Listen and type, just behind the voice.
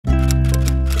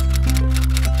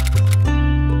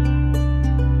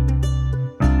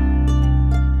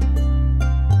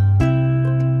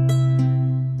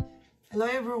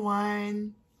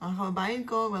everyone! Mga kababayan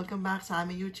ko, welcome back sa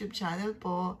aming YouTube channel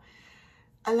po.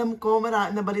 Alam ko,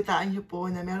 nabalitaan niyo po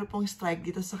na meron pong strike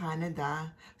dito sa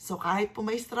Canada. So kahit po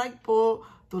may strike po,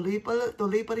 tuloy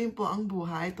pa rin po ang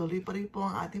buhay, tuloy pa rin po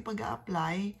ang ating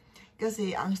pag-a-apply.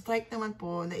 Kasi ang strike naman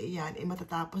po na iyan,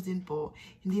 matatapos din po,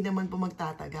 hindi naman po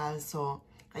magtatagal. So,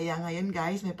 kaya ngayon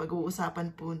guys, may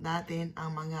pag-uusapan po natin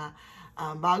ang mga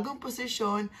bagong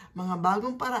posisyon, mga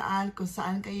bagong paraan kung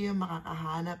saan kayo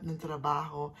makakahanap ng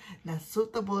trabaho na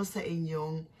suitable sa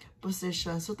inyong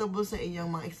position, suitable sa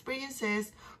inyong mga experiences.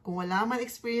 Kung wala man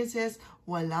experiences,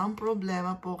 walang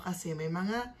problema po kasi may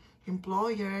mga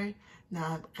employer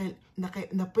na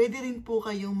pwede rin po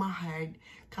kayong ma-hired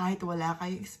kahit wala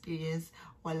kayong experience,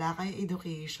 wala kayong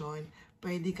education,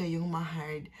 pwede kayong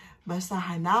ma-hired. Basta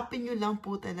hanapin nyo lang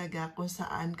po talaga kung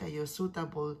saan kayo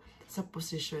suitable sa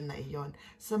position na iyon,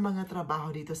 sa mga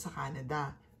trabaho dito sa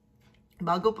Canada.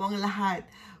 Bago po ang lahat,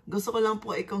 gusto ko lang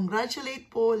po i-congratulate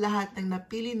po lahat ng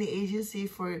napili ni agency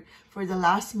for the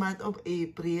last month of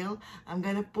April. I'm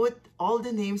gonna put all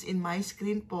the names in my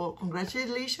screen po.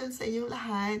 Congratulations sa inyong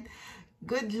lahat.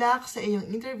 Good luck sa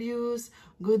inyong interviews.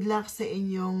 Good luck sa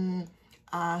inyong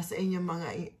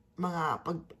mga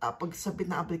pag-submit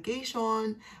na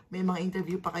application, may mga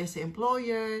interview pa kayo sa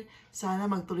employer. Sana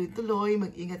magtuloy-tuloy,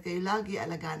 mag-ingat kayo lagi,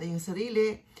 alagaan yung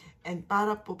sarili. And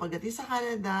para po pagdating sa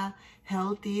Canada,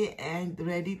 healthy and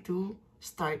ready to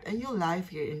start a new life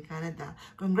here in Canada.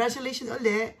 Congratulations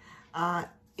ulit!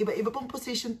 Iba-iba pong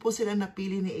position po sila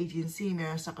napili ni agency.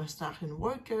 Meron sa construction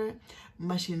worker,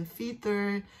 machine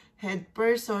fitter, head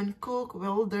person, cook,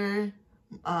 welder,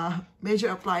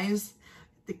 major appliance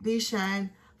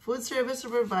technician, food service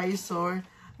supervisor,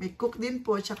 may cook din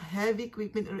po, tsaka heavy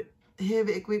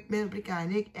equipment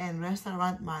mechanic, and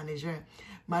restaurant manager.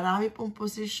 Marami pong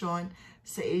posisyon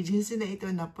sa agency na ito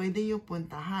na pwede nyo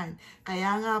puntahan.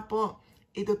 Kaya nga po,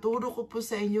 ituturo ko po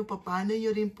sa inyo paano nyo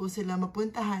rin po sila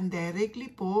mapuntahan directly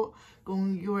po.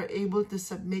 Kung you are able to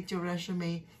submit your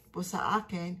resume po sa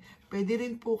akin, pwede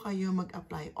rin po kayo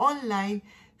mag-apply online.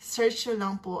 Search nyo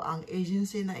lang po ang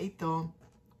agency na ito,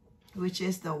 which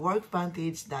is the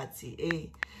workvantage.ca.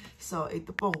 So,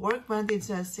 ito pong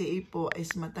workvantage.ca po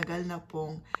is matagal na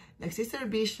pong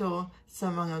nagsiservisyo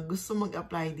sa mga gusto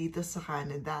mag-apply dito sa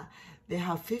Canada. They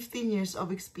have 15 years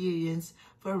of experience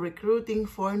for recruiting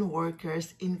foreign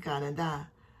workers in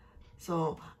Canada.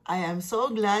 So, I am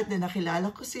so glad na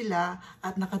nakilala ko sila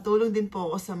at nakatulong din po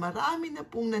ako sa marami na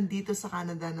pong nandito sa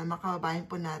Canada na makababayan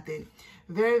po natin.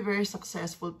 Very, very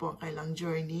successful po ang kailang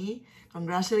journey.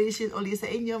 Congratulations ulit sa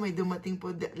inyo. May dumating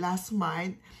po last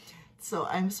month. So,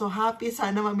 I'm so happy.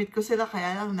 Sana ma-meet ko sila.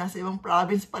 Kaya lang, nasa ibang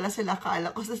province pala sila.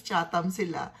 Akala ko sa Chatham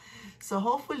sila. So,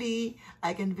 hopefully,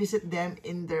 I can visit them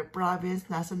in their province.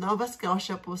 Nasa Nova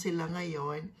Scotia po sila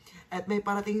ngayon. At may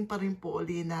parating pa rin po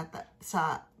ulit na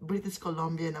sa British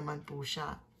Columbia naman po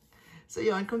siya. So,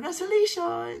 yun.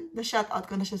 Congratulations! Na-shoutout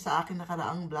ko na siya sa akin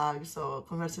nakaraang vlog. So,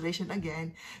 congratulations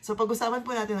again. So, pag-usapan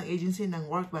po natin ang agency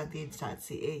ng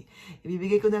workvantage.ca.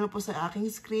 Ibibigay ko na lang po sa aking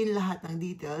screen lahat ng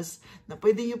details na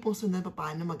pwede nyo pong sundan pa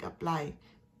paano mag-apply.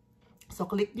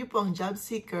 So, click nyo po ang job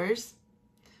seekers.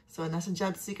 So, nasa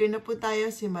job seeker na po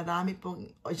tayo. Marami pong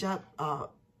job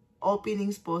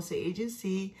openings po sa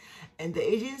agency. And the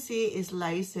agency is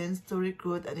licensed to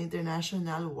recruit an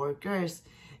international workers.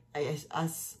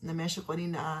 As na-mention ko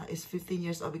nina, is 15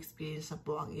 years of experience na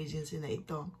po ang agency na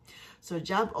ito. So,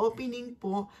 job opening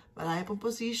po, marami pong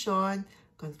position,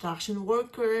 construction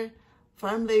worker,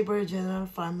 farm labor, general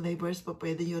farm laborers po,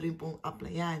 pwede nyo rin pong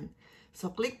applyan.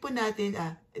 So, click po natin,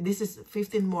 this is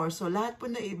 15 more. So, lahat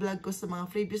po na i-vlog ko sa mga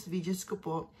previous videos ko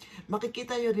po,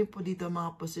 makikita nyo rin po dito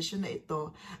mga position na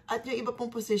ito. At yung iba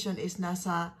pong position is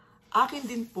nasa akin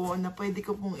din po na pwede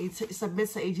ko pong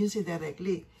i-submit sa agency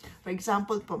directly. For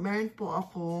example po, meron po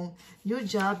akong new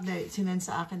job na sinend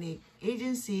sa akin ni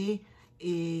agency.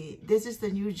 This is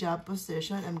the new job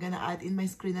position. I'm gonna add in my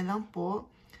screen na lang po.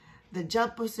 The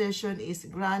job position is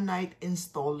granite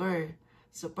installer.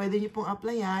 So, pwede nyo pong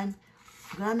applyan.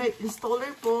 Granite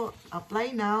installer po,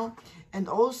 apply now.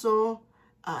 And also,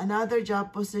 another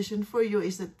job position for you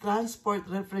is the transport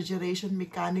refrigeration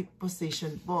mechanic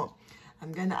position po.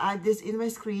 I'm gonna add this in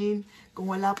my screen. Kung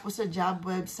wala po sa job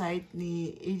website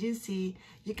ni agency,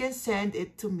 you can send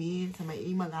it to me sa my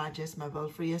email address,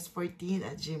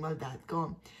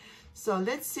 mavelfrias14@gmail.com. So,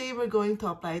 let's say we're going to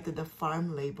apply to the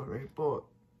farm laborer po.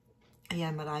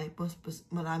 Ayan, marami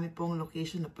pong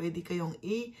location na pwede kayong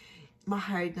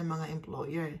ma-hire ng mga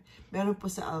employer. Meron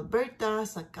po sa Alberta,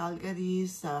 sa Calgary,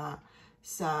 sa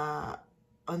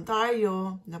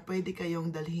Ontario na pwede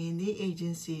kayong dalhin ni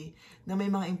agency na may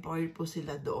mga employer po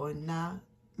sila doon na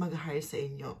mag-hire sa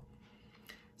inyo.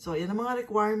 So, yan ang mga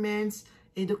requirements.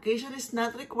 Education is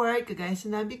not required, kagaya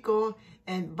sinabi ko.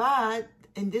 But,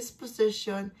 in this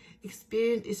position,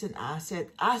 experience is an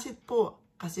asset. Asset po.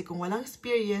 Kasi kung walang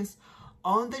experience,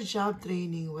 on-the-job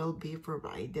training will be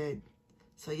provided.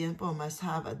 So, yan po. Must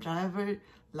have a driver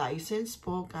license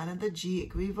po. Canada G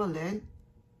equivalent.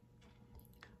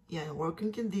 Yan. Working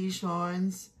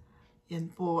conditions. Yan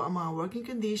po ang mga working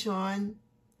condition.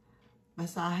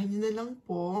 Basahin nyo na lang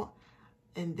po.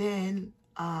 And then,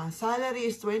 salary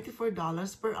is $24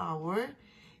 per hour.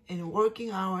 And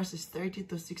working hours is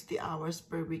 30 to 60 hours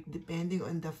per week depending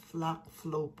on the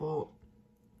flow po.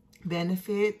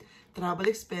 Benefit, travel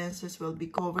expenses will be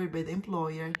covered by the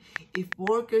employer if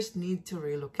workers need to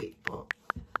relocate po.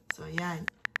 So,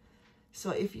 yan.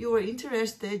 So, if you are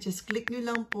interested, just click nyo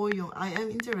lang po yung I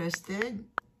am interested.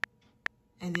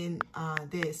 And then,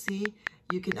 see,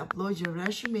 you can upload your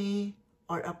resume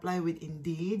or apply with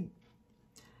Indeed.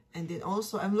 And then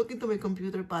also, I'm looking to my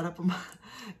computer para po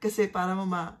kasi para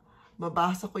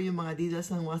mabasa ko yung mga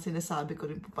details ng mga sinasabi ko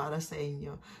rin po para sa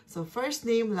inyo. So, first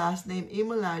name, last name,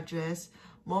 email address,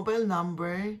 mobile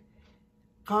number,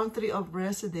 country of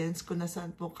residence kung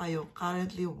nasaan po kayo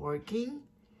currently working,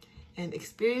 and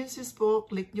experiences po,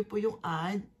 click nyo po yung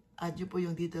add nyo po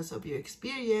yung details of your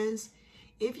experience.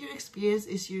 If your experience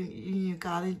is yung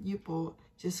current nyo po,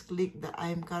 just click the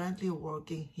I'm currently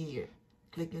working here.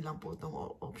 Click nyo lang po itong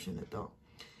option na to.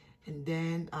 And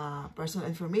then, personal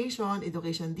information,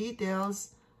 education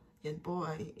details. Yan po,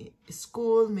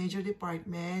 school, major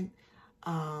department,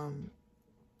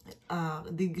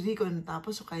 degree kung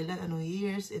natapos, so kailan, anong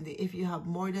years. And if you have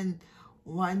more than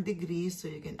 1 degree, so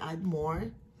you can add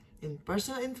more. And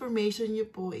personal information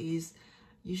nyo po is,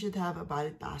 you should have a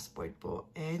valid passport po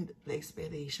and the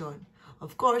expiration.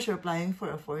 Of course, you're applying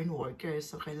for a foreign worker,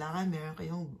 so kailangan meron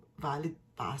kayong valid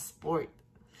passport.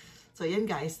 So, yan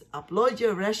guys, upload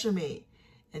your resume.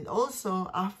 And also,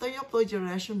 after you upload your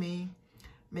resume,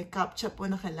 may CAPTCHA po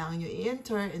na kailangan nyo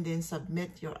i-enter and then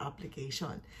submit your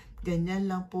application.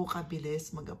 Ganyan lang po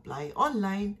kabilis mag-apply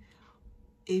online.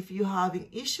 If you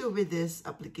having issue with this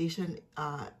application,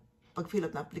 pag-fill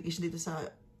up na application dito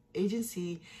sa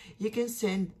agency, you can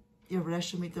send your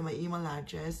resume to my email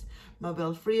address,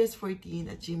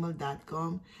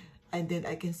 mabelfrias14@gmail.com. And then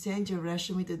I can send your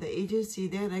resume to the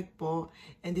agency direct po.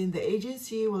 And then the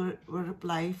agency will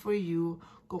reply for you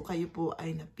kung kayo po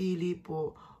ay napili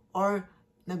po or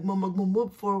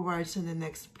mag-move forward sa the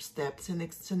next step, sa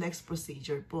next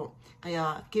procedure po.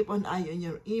 Kaya keep on eye on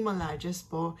your email address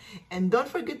po. And don't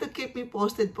forget to keep me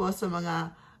posted po sa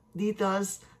mga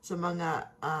details, sa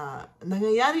mga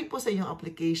nangyayari po sa inyong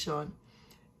application.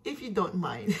 If you don't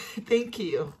mind. Thank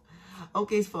you.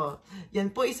 Okay po.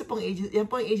 Yan po isa pong agency, yan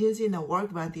po ang agency na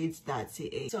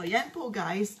workvantage.ca. So yan po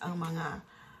guys ang mga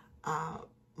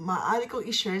maaari kong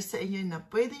i-share sa inyo na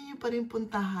pwede niyo pa rin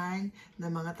puntahan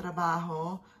na mga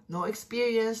trabaho. No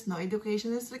experience, no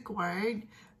education is required.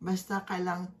 Basta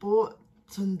kailang po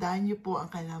sundan niyo po ang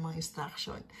kailangang mga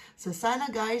instruction. So sana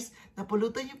guys,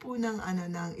 napulutan niyo po ng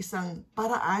isang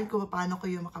paraan kung paano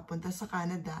kayo makapunta sa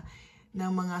Canada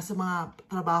sa mga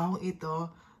trabahong ito.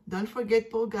 Don't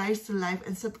forget po guys to like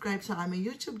and subscribe sa aming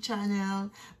YouTube channel,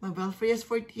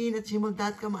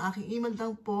 mabelfrias14@gmail.com, ang aking email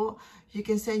lang po. You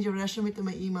can send your resume to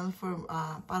my email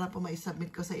para po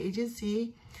ma-submit ko sa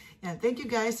agency. Yan, thank you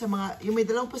guys sa yung may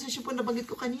dalawang position po na banggit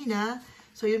ko kanina.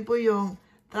 So yun po yung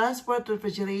transport,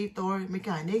 refrigerator,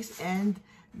 mechanics, and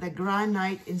the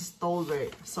granite installer.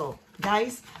 So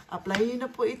guys, apply nyo na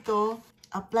po ito.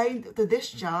 Apply to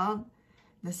this job.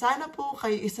 Na sana po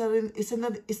kayo, isa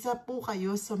po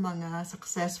kayo sa mga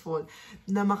successful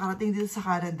na makarating dito sa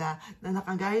Canada na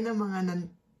nakagaya ng mga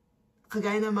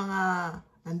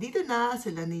nandito na,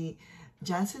 sila ni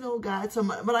Jan Sinogat. So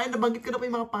maraming nabanggit ko na po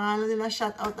yung mga pangalan nila.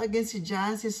 Shout out again si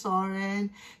Jan, si Soren,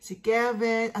 si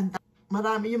Kevin.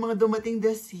 Marami yung mga dumating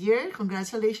this year.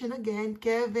 Congratulations again,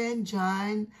 Kevin,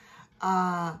 Jan,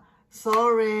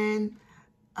 Soren,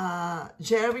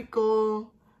 Jericho,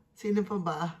 sino pa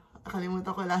ba?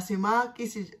 Nakalimutan ko si Maki,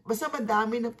 basta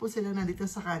madami na po sila nandito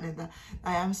sa Canada.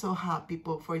 I am so happy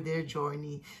po for their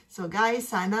journey. So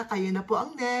guys, sana kayo na po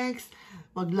ang next.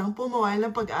 Wag lang po mawala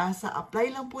ng pag-asa.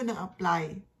 Apply lang po ng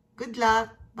apply. Good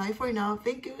luck. Bye for now.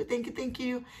 Thank you. Thank you. Thank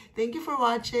you. Thank you for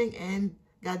watching and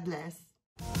God bless.